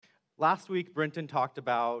Last week, Brenton talked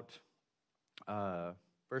about 1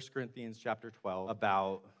 Corinthians chapter 12,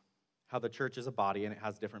 about how the church is a body and it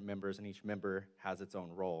has different members, and each member has its own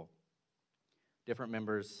role. Different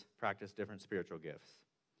members practice different spiritual gifts.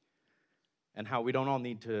 And how we don't all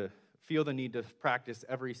need to feel the need to practice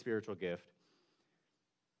every spiritual gift.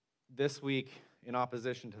 This week, in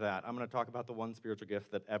opposition to that, I'm going to talk about the one spiritual gift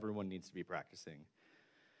that everyone needs to be practicing.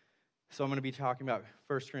 So I'm going to be talking about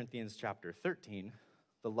 1 Corinthians chapter 13,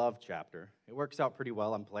 the love chapter. It works out pretty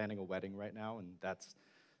well. I'm planning a wedding right now, and that's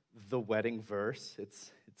the wedding verse.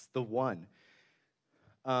 It's the one.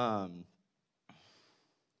 I'm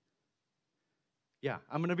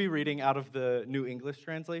going to be reading out of the New English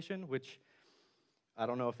translation, which I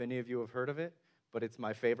don't know if any of you have heard of it, but it's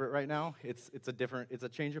my favorite right now. It's a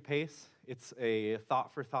change of pace. It's a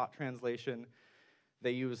thought-for-thought translation.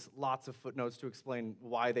 They use lots of footnotes to explain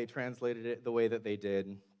why they translated it the way that they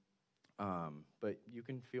did. But you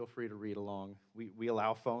can feel free to read along. We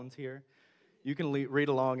allow phones here. You can read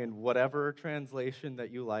along in whatever translation that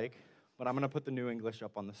you like, but I'm going to put the New English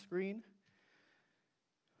up on the screen.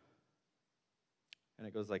 And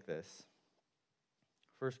it goes like this.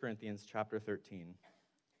 1 Corinthians chapter 13.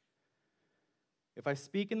 If I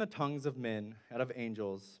speak in the tongues of men and of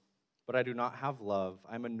angels, but I do not have love,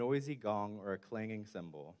 I am a noisy gong or a clanging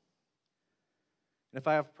cymbal. And if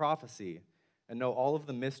I have prophecy and know all of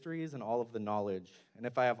the mysteries and all of the knowledge, and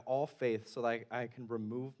if I have all faith so that I can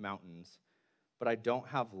remove mountains, but I don't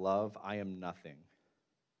have love, I am nothing.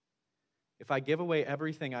 If I give away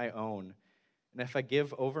everything I own, and if I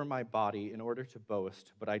give over my body in order to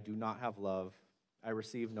boast, but I do not have love, I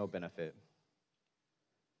receive no benefit.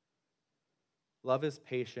 Love is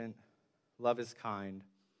patient, love is kind,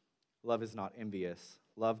 love is not envious,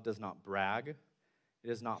 love does not brag, it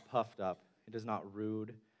is not puffed up, it is not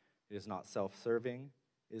rude, it is not self-serving,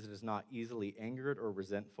 it is not easily angered or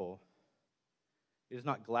resentful. It is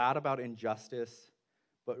not glad about injustice,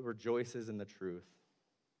 but rejoices in the truth.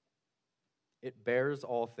 It bears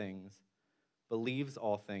all things, believes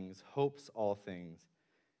all things, hopes all things,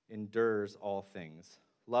 endures all things.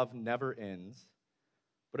 Love never ends.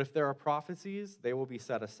 But if there are prophecies, they will be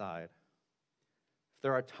set aside. If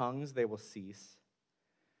there are tongues, they will cease.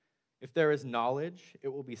 If there is knowledge, it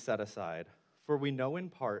will be set aside. For we know in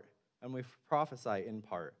part, and we prophesy in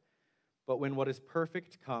part. But when what is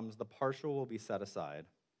perfect comes, the partial will be set aside.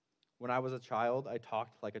 When I was a child, I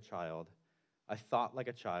talked like a child. I thought like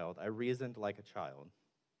a child. I reasoned like a child.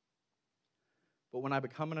 But when I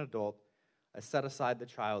become an adult, I set aside the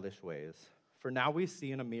childish ways. For now we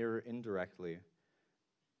see in a mirror indirectly,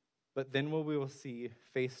 but then we will see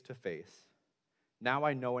face to face. Now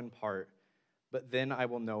I know in part, but then I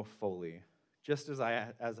will know fully, just as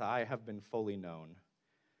I have been fully known.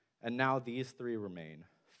 And now these three remain: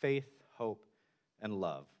 faith, hope, and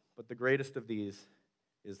love. But the greatest of these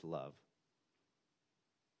is love.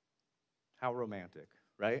 How romantic,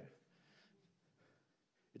 right?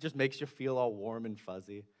 It just makes you feel all warm and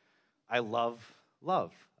fuzzy. I love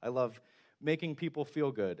love. I love making people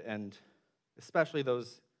feel good, and especially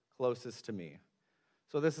those closest to me.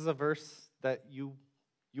 So this is a verse that you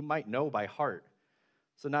might know by heart.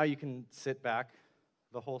 So now you can sit back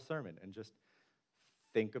the whole sermon and just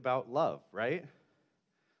think about love, right?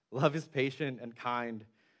 Love is patient and kind.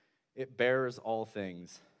 It bears all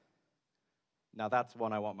things. Now that's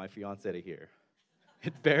one I want my fiance to hear.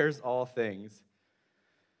 It bears all things.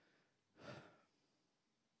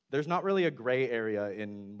 There's not really a gray area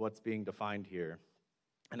in what's being defined here.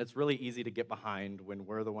 And it's really easy to get behind when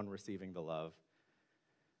we're the one receiving the love.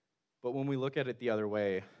 But when we look at it the other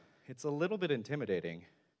way, it's a little bit intimidating.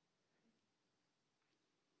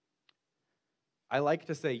 I like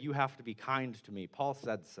to say, you have to be kind to me. Paul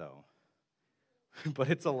said so. But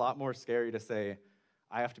it's a lot more scary to say,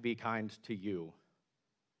 I have to be kind to you.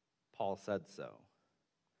 Paul said so.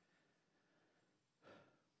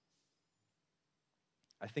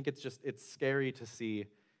 I think it's scary to see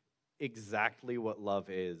exactly what love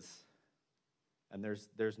is. And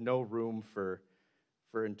there's no room for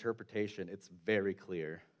interpretation. It's very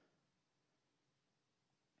clear.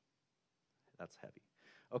 That's heavy.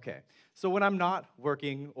 Okay, so when I'm not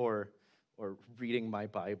working or reading my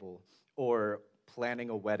Bible or planning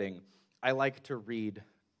a wedding, I like to read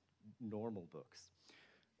normal books.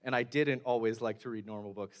 And I didn't always like to read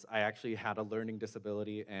normal books. I actually had a learning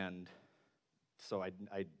disability, and so I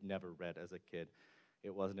never read as a kid.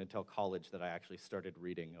 It wasn't until college that I actually started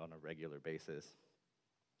reading on a regular basis.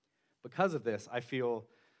 Because of this, I feel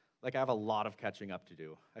like I have a lot of catching up to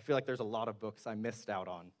do. I feel like there's a lot of books I missed out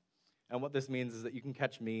on. And what this means is that you can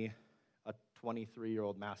catch me, a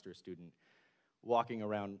 23-year-old master's student, walking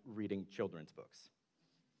around reading children's books.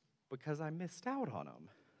 because I missed out on them.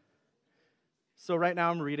 So right now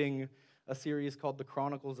I'm reading a series called The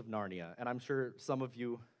Chronicles of Narnia, and I'm sure some of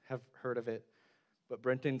you have heard of it, but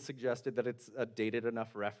Brenton suggested that it's a dated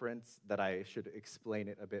enough reference that I should explain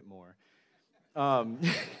it a bit more.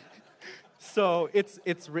 So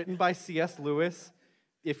it's written by C.S. Lewis.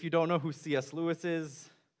 If you don't know who C.S. Lewis is,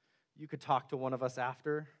 you could talk to one of us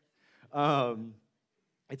after.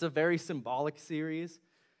 It's a very symbolic series.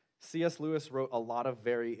 C.S. Lewis wrote a lot of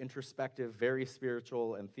very introspective, very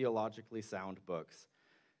spiritual, and theologically sound books.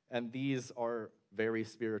 And these are very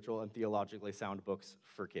spiritual and theologically sound books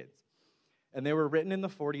for kids. And they were written in the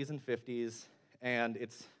 40s and 50s, and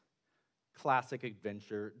it's classic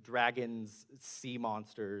adventure, dragons, sea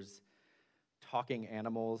monsters, talking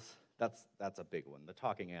animals. That's a big one. The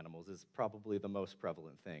talking animals is probably the most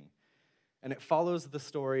prevalent thing. And it follows the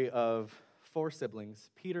story of 4 siblings,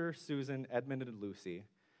 Peter, Susan, Edmund, and Lucy,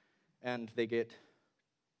 and they get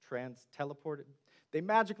teleported. They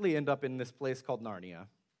magically end up in this place called Narnia,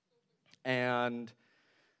 and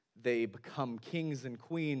they become kings and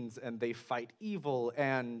queens, and they fight evil,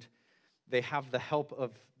 and they have the help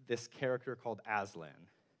of this character called Aslan.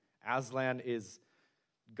 Aslan is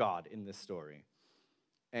God in this story,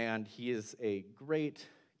 and he is a great,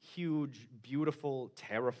 huge, beautiful,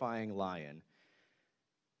 terrifying lion.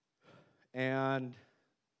 And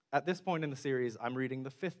at this point in the series, I'm reading the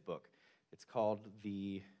 5th book. It's called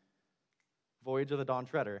The Voyage of the Dawn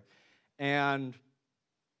Treader. And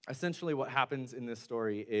essentially what happens in this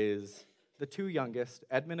story is the 2 youngest,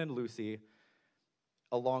 Edmund and Lucy,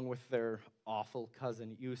 along with their awful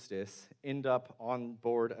cousin Eustace, end up on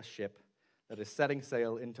board a ship that is setting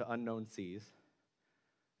sail into unknown seas.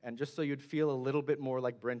 And just so you'd feel a little bit more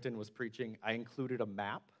like Brenton was preaching, I included a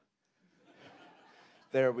map.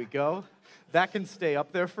 There we go. That can stay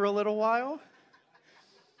up there for a little while.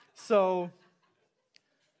 So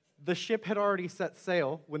the ship had already set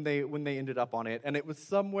sail when they ended up on it, and it was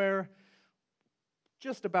somewhere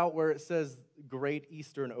just about where it says Great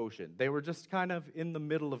Eastern Ocean. They were just kind of in the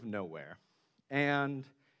middle of nowhere. And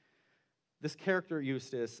this character,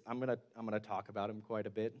 Eustace, I'm gonna talk about him quite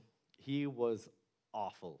a bit. He was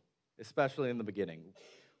awful, especially in the beginning.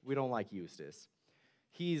 We don't like Eustace.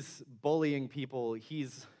 He's bullying people. He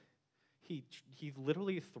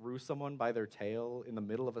literally threw someone by their tail in the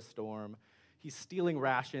middle of a storm. He's stealing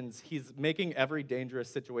rations. He's making every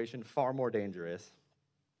dangerous situation far more dangerous.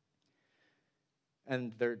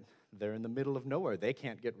 And they're in the middle of nowhere. They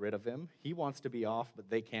can't get rid of him. He wants to be off, but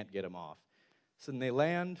they can't get him off. So then they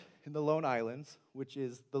land in the Lone Islands, which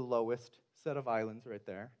is the lowest set of islands right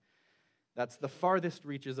there. That's the farthest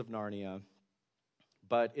reaches of Narnia,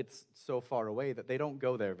 but it's so far away that they don't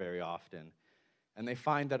go there very often. And they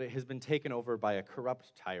find that it has been taken over by a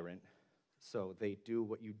corrupt tyrant. So they do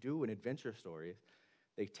what you do in adventure stories.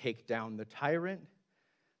 They take down the tyrant,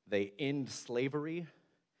 they end slavery,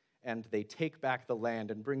 and they take back the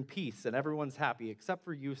land and bring peace, and everyone's happy except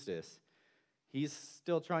for Eustace. He's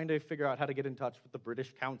still trying to figure out how to get in touch with the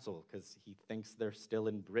British Council because he thinks they're still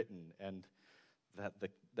in Britain and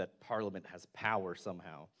that Parliament has power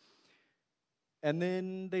somehow. And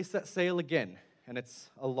then they set sail again, and it's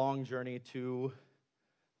a long journey to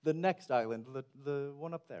the next island, the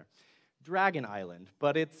one up there, Dragon Island,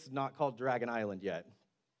 but it's not called Dragon Island yet.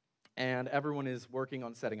 And everyone is working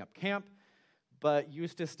on setting up camp, but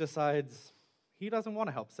Eustace decides he doesn't want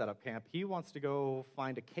to help set up camp. He wants to go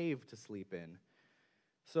find a cave to sleep in.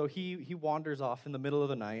 So he wanders off in the middle of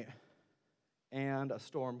the night, and a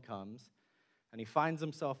storm comes, and he finds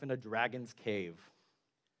himself in a dragon's cave.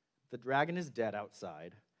 The dragon is dead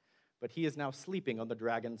outside, but he is now sleeping on the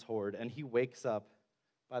dragon's hoard, and he wakes up.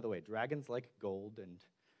 By the way, dragons like gold and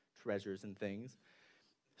treasures and things.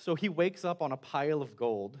 So he wakes up on a pile of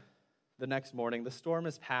gold the next morning. The storm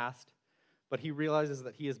has passed, but he realizes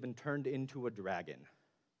that he has been turned into a dragon.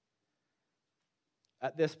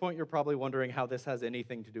 At this point, you're probably wondering how this has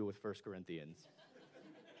anything to do with 1 Corinthians.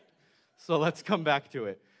 So let's come back to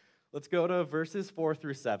it. Let's go to verses 4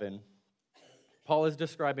 through 7. Paul is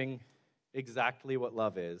describing exactly what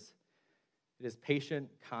love is. It is patient,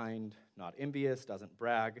 kind, not envious, doesn't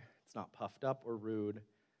brag, it's not puffed up or rude,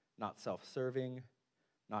 not self-serving,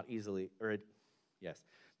 not easily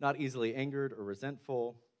angered or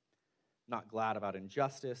resentful, not glad about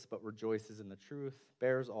injustice, but rejoices in the truth,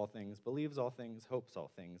 bears all things, believes all things, hopes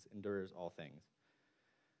all things, endures all things.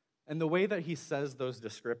 And the way that he says those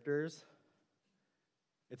descriptors,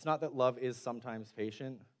 it's not that love is sometimes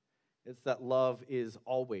patient, it's that love is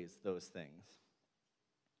always those things.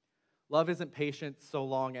 Love isn't patient so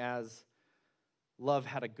long as love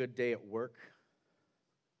had a good day at work.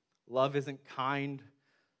 Love isn't kind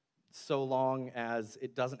so long as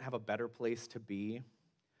it doesn't have a better place to be.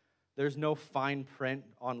 There's no fine print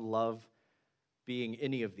on love being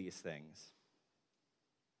any of these things.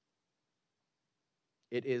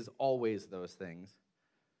 It is always those things.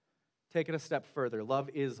 Take it a step further. Love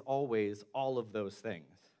is always all of those things.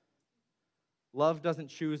 Love doesn't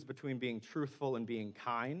choose between being truthful and being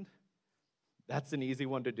kind. That's an easy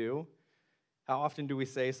one to do. How often do we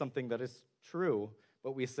say something that is true,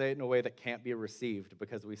 but we say it in a way that can't be received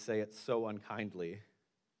because we say it so unkindly?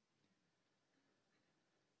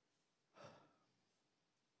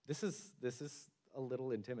 This is a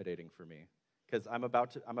little intimidating for me because I'm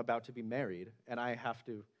about to be married, and I have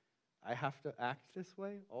to act this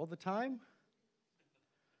way all the time.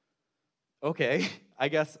 Okay, I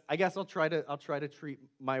guess I'll try to treat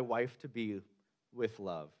my wife to be with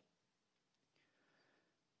love.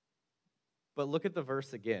 But look at the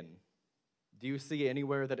verse again. Do you see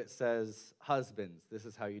anywhere that it says, husbands, this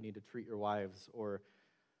is how you need to treat your wives, or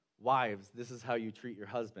wives, this is how you treat your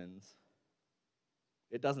husbands?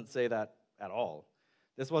 It doesn't say that at all.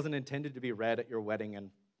 This wasn't intended to be read at your wedding and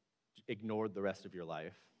ignored the rest of your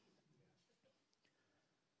life.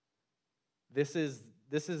 This is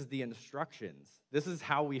the instructions. This is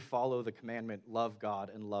how we follow the commandment, love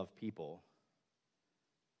God and love people.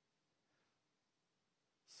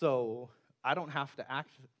 So I don't have to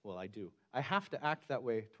act, well, I do. I have to act that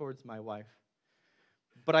way towards my wife.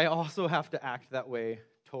 But I also have to act that way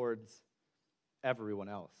towards everyone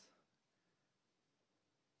else.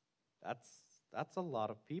 That's a lot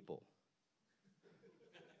of people.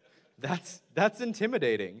 That's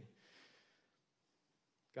intimidating.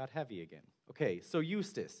 Got heavy again. Okay, so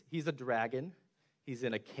Eustace, he's a dragon. He's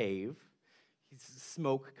in a cave. He's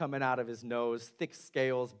smoke coming out of his nose, thick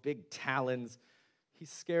scales, big talons. He's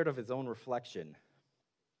scared of his own reflection.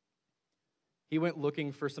 He went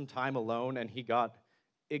looking for some time alone, and he got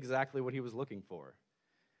exactly what he was looking for.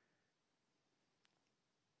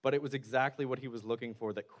 But it was exactly what he was looking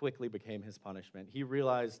for that quickly became his punishment. He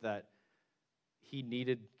realized that he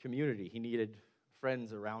needed community. He needed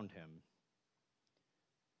friends around him.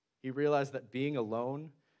 He realized that being alone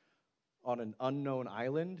on an unknown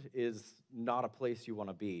island is not a place you want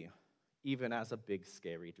to be, even as a big,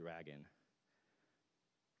 scary dragon.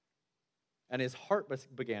 And his heart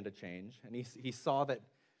began to change, and he saw that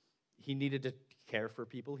he needed to care for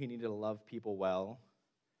people, he needed to love people well,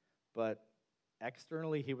 but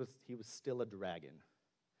externally he was still a dragon.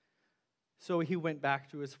 So he went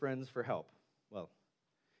back to his friends for help. Well,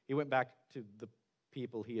 he went back to the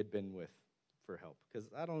people he had been with for help, because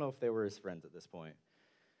I don't know if they were his friends at this point.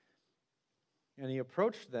 And he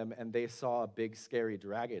approached them, and they saw a big, scary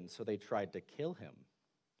dragon, so they tried to kill him.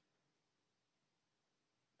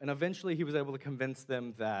 And eventually he was able to convince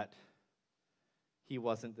them that he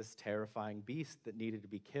wasn't this terrifying beast that needed to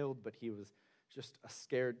be killed, but he was just a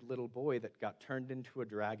scared little boy that got turned into a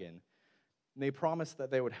dragon. And they promised that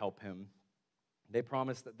they would help him. They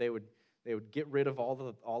promised that they would get rid of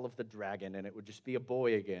all of the dragon, and it would just be a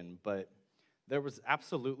boy again, but there was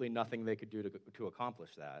absolutely nothing they could do to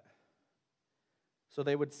accomplish that. So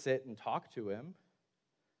they would sit and talk to him,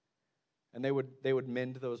 and they would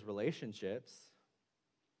mend those relationships,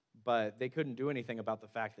 but they couldn't do anything about the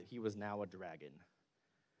fact that he was now a dragon.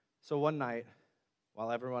 So one night,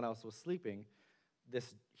 while everyone else was sleeping,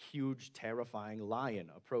 this huge, terrifying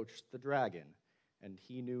lion approached the dragon, and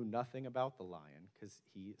he knew nothing about the lion because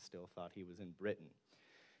he still thought he was in Britain.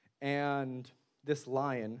 And this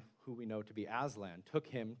lion, who we know to be Aslan, took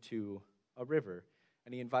him to a river,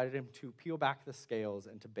 and he invited him to peel back the scales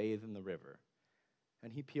and to bathe in the river.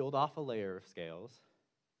 And he peeled off a layer of scales,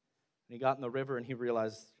 and he got in the river, and he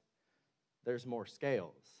realized there's more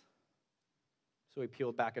scales. So he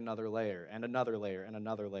peeled back another layer, and another layer, and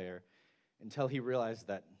another layer, until he realized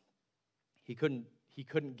that he couldn't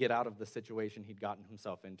get out of the situation he'd gotten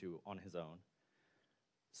himself into on his own.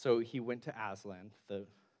 So he went to Aslan, the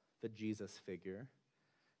Jesus figure,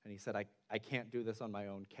 and he said, I can't do this on my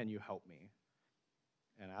own. Can you help me?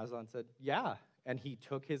 And Aslan said, yeah. And he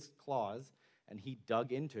took his claws, and he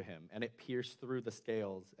dug into him, and it pierced through the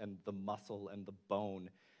scales and the muscle and the bone.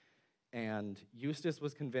 And Eustace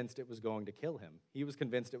was convinced it was going to kill him. He was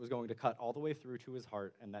convinced it was going to cut all the way through to his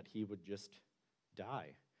heart and that he would just die.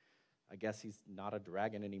 I guess he's not a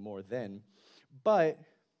dragon anymore then. But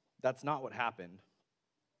that's not what happened.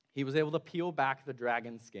 He was able to peel back the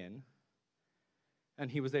dragon skin,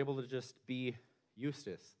 and he was able to just be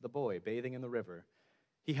Eustace, the boy, bathing in the river.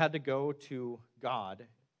 He had to go to God,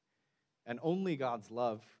 and only God's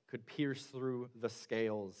love could pierce through the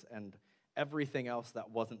scales and everything else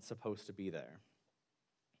that wasn't supposed to be there.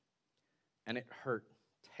 And it hurt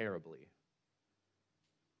terribly.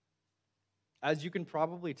 As you can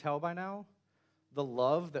probably tell by now, the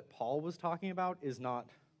love that Paul was talking about is not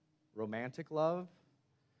romantic love,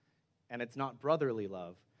 and it's not brotherly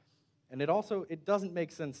love. And it doesn't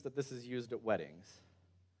make sense that this is used at weddings.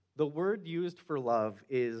 The word used for love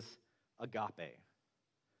is agape.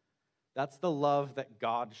 That's the love that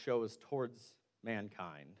God shows towards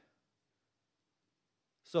mankind.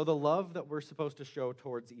 So the love that we're supposed to show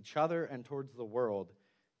towards each other and towards the world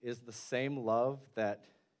is the same love that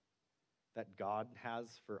God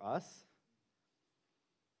has for us.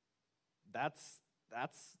 That's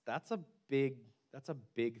a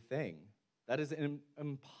big thing. That is an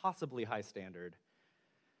impossibly high standard.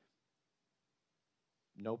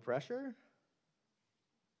 No pressure?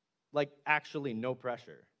 Like, actually no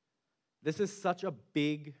pressure. This is such a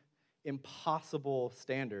big, impossible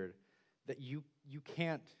standard that you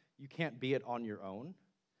can't be it on your own.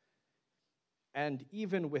 And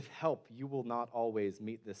even with help, you will not always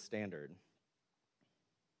meet this standard.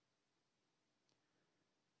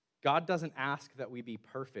 God doesn't ask that we be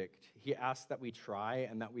perfect. He asks that we try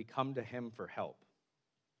and that we come to him for help.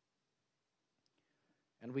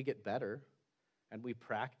 And we get better, and we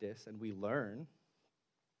practice, and we learn.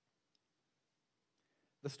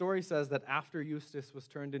 The story says that after Eustace was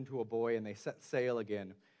turned into a boy and they set sail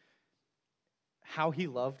again, how he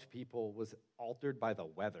loved people was altered by the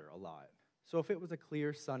weather a lot. So if it was a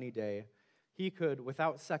clear, sunny day, he could,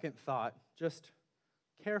 without second thought, just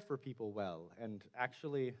care for people well and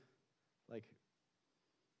actually,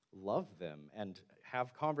 love them and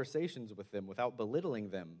have conversations with them without belittling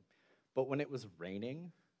them. But when it was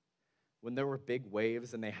raining, when there were big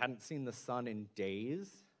waves and they hadn't seen the sun in days,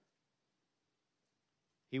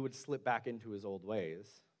 he would slip back into his old ways.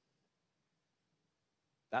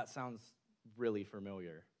 That sounds really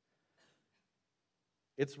familiar.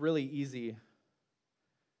 It's really easy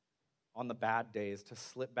on the bad days to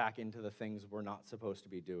slip back into the things we're not supposed to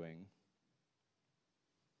be doing.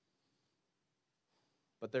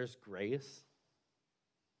 But there's grace,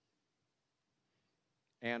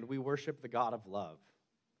 and we worship the God of love.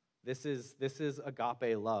 This is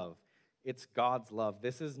agape love. It's God's love.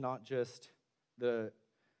 This is not just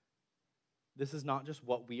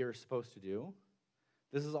what we are supposed to do.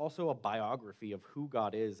 This is also a biography of who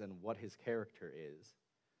God is and what his character is.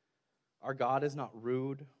 Our God is not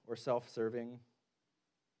rude or self-serving.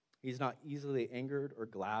 He's not easily angered or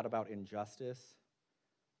glad about injustice.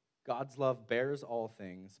 God's love bears all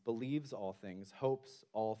things, believes all things, hopes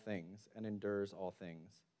all things, and endures all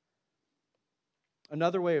things.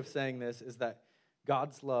 Another way of saying this is that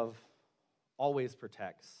God's love always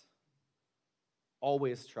protects,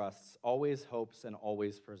 always trusts, always hopes, and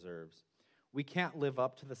always preserves. We can't live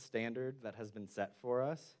up to the standard that has been set for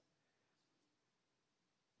us,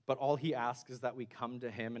 but all he asks is that we come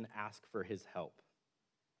to him and ask for his help.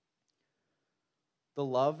 The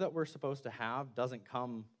love that we're supposed to have doesn't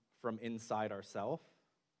come from inside ourselves.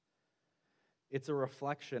 It's a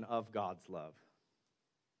reflection of God's love.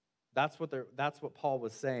 That's what Paul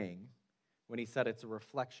was saying when he said it's a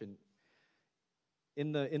reflection.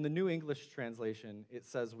 In the New English translation, it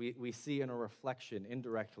says we see in a reflection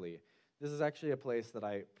indirectly. This is actually a place that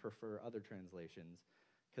I prefer other translations,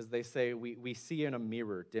 because they say we see in a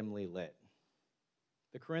mirror dimly lit.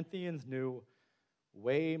 The Corinthians knew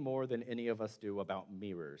way more than any of us do about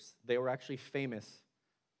mirrors. They were actually famous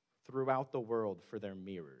throughout the world for their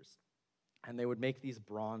mirrors. And they would make these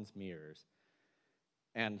bronze mirrors,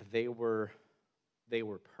 and they were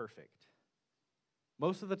perfect.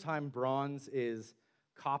 Most of the time, bronze is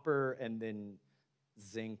copper and then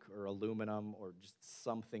zinc or aluminum or just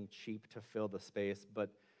something cheap to fill the space,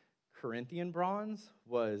 but Corinthian bronze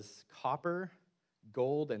was copper,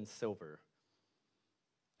 gold, and silver.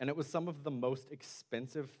 And it was some of the most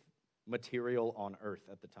expensive material on earth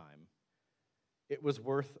at the time. It was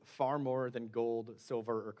worth far more than gold,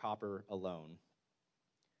 silver, or copper alone.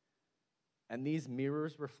 And these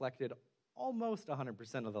mirrors reflected almost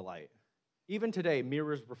 100% of the light. Even today,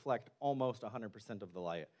 mirrors reflect almost 100% of the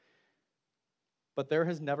light. But there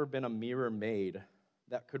has never been a mirror made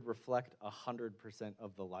that could reflect 100%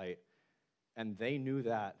 of the light. And they knew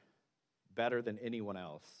that better than anyone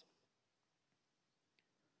else.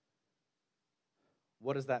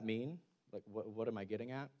 What does that mean? What am I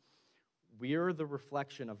getting at? We're the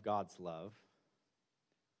reflection of God's love,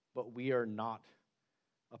 but we are not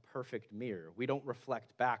a perfect mirror. We don't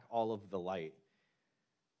reflect back all of the light.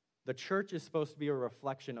 The church is supposed to be a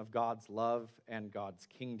reflection of God's love and God's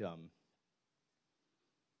kingdom.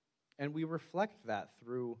 And we reflect that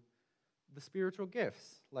through the spiritual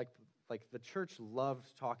gifts. Like the church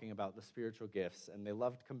loved talking about the spiritual gifts, and they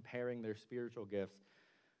loved comparing their spiritual gifts.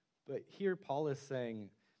 But here Paul is saying,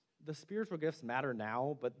 the spiritual gifts matter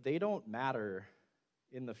now, but they don't matter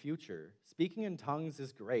in the future. Speaking in tongues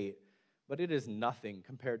is great, but it is nothing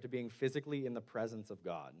compared to being physically in the presence of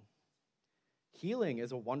God. Healing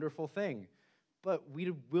is a wonderful thing, but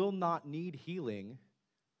we will not need healing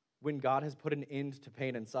when God has put an end to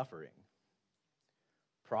pain and suffering.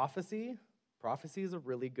 Prophecy is a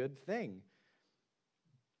really good thing.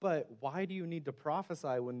 But why do you need to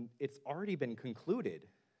prophesy when it's already been concluded?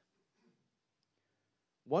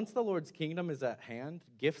 Once the Lord's kingdom is at hand,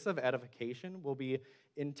 gifts of edification will be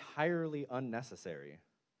entirely unnecessary.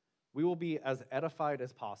 We will be as edified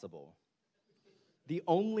as possible. The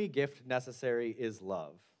only gift necessary is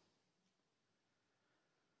love.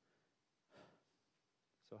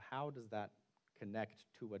 So how does that connect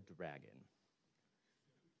to a dragon?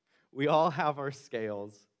 We all have our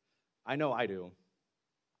scales. I know I do.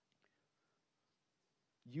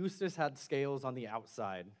 Eustace had scales on the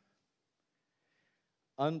outside.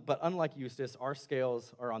 But unlike Eustace, our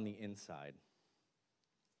scales are on the inside.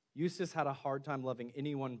 Eustace had a hard time loving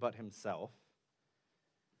anyone but himself.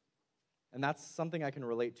 And that's something I can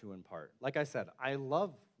relate to in part. Like I said, I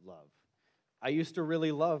love love. I used to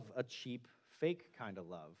really love a cheap, fake kind of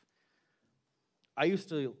love. I used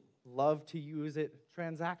to love to use it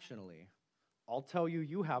transactionally. I'll tell you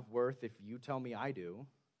you have worth if you tell me I do.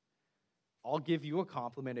 I'll give you a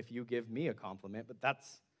compliment if you give me a compliment, but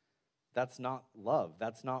that's not love.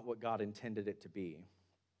 That's not what God intended it to be.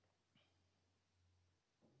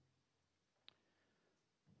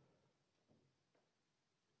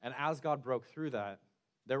 And as God broke through that,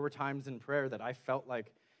 there were times in prayer that I felt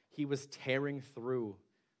like he was tearing through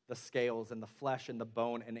the scales and the flesh and the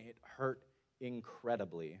bone, and it hurt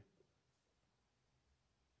incredibly.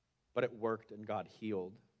 But it worked, and God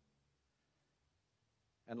healed.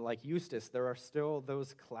 And like Eustace, there are still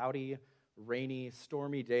those cloudy, rainy,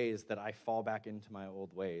 stormy days that I fall back into my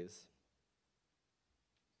old ways.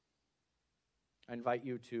 I invite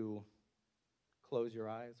you to close your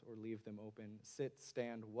eyes or leave them open, sit,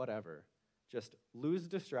 stand, whatever. Just lose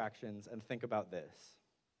distractions and think about this.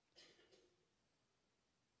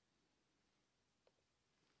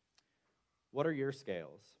 What are your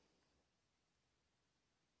scales?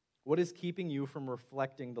 What is keeping you from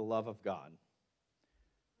reflecting the love of God?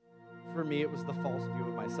 For me, it was the false view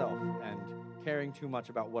of myself and caring too much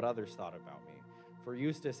about what others thought about me. For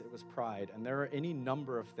Eustace, it was pride, and there are any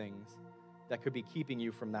number of things that could be keeping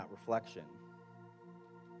you from that reflection.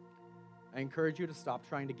 I encourage you to stop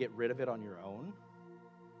trying to get rid of it on your own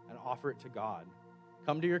and offer it to God.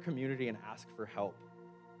 Come to your community and ask for help.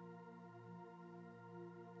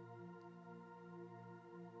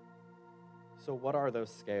 So what are those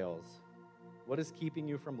scales? What is keeping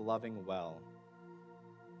you from loving well?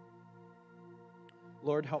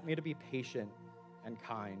 Lord, help me to be patient and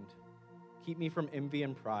kind. Keep me from envy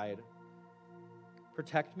and pride.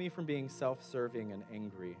 Protect me from being self-serving and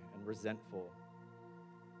angry and resentful.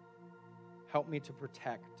 Help me to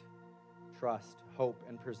protect, trust, hope,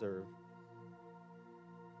 and preserve.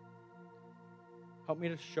 Help me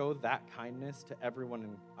to show that kindness to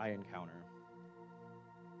everyone I encounter.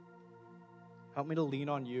 Help me to lean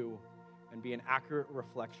on you and be an accurate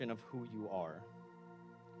reflection of who you are.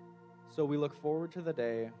 So we look forward to the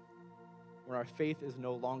day when our faith is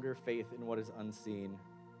no longer faith in what is unseen,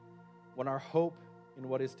 when our hope in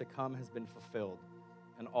what is to come has been fulfilled,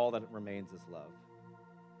 and all that remains is love.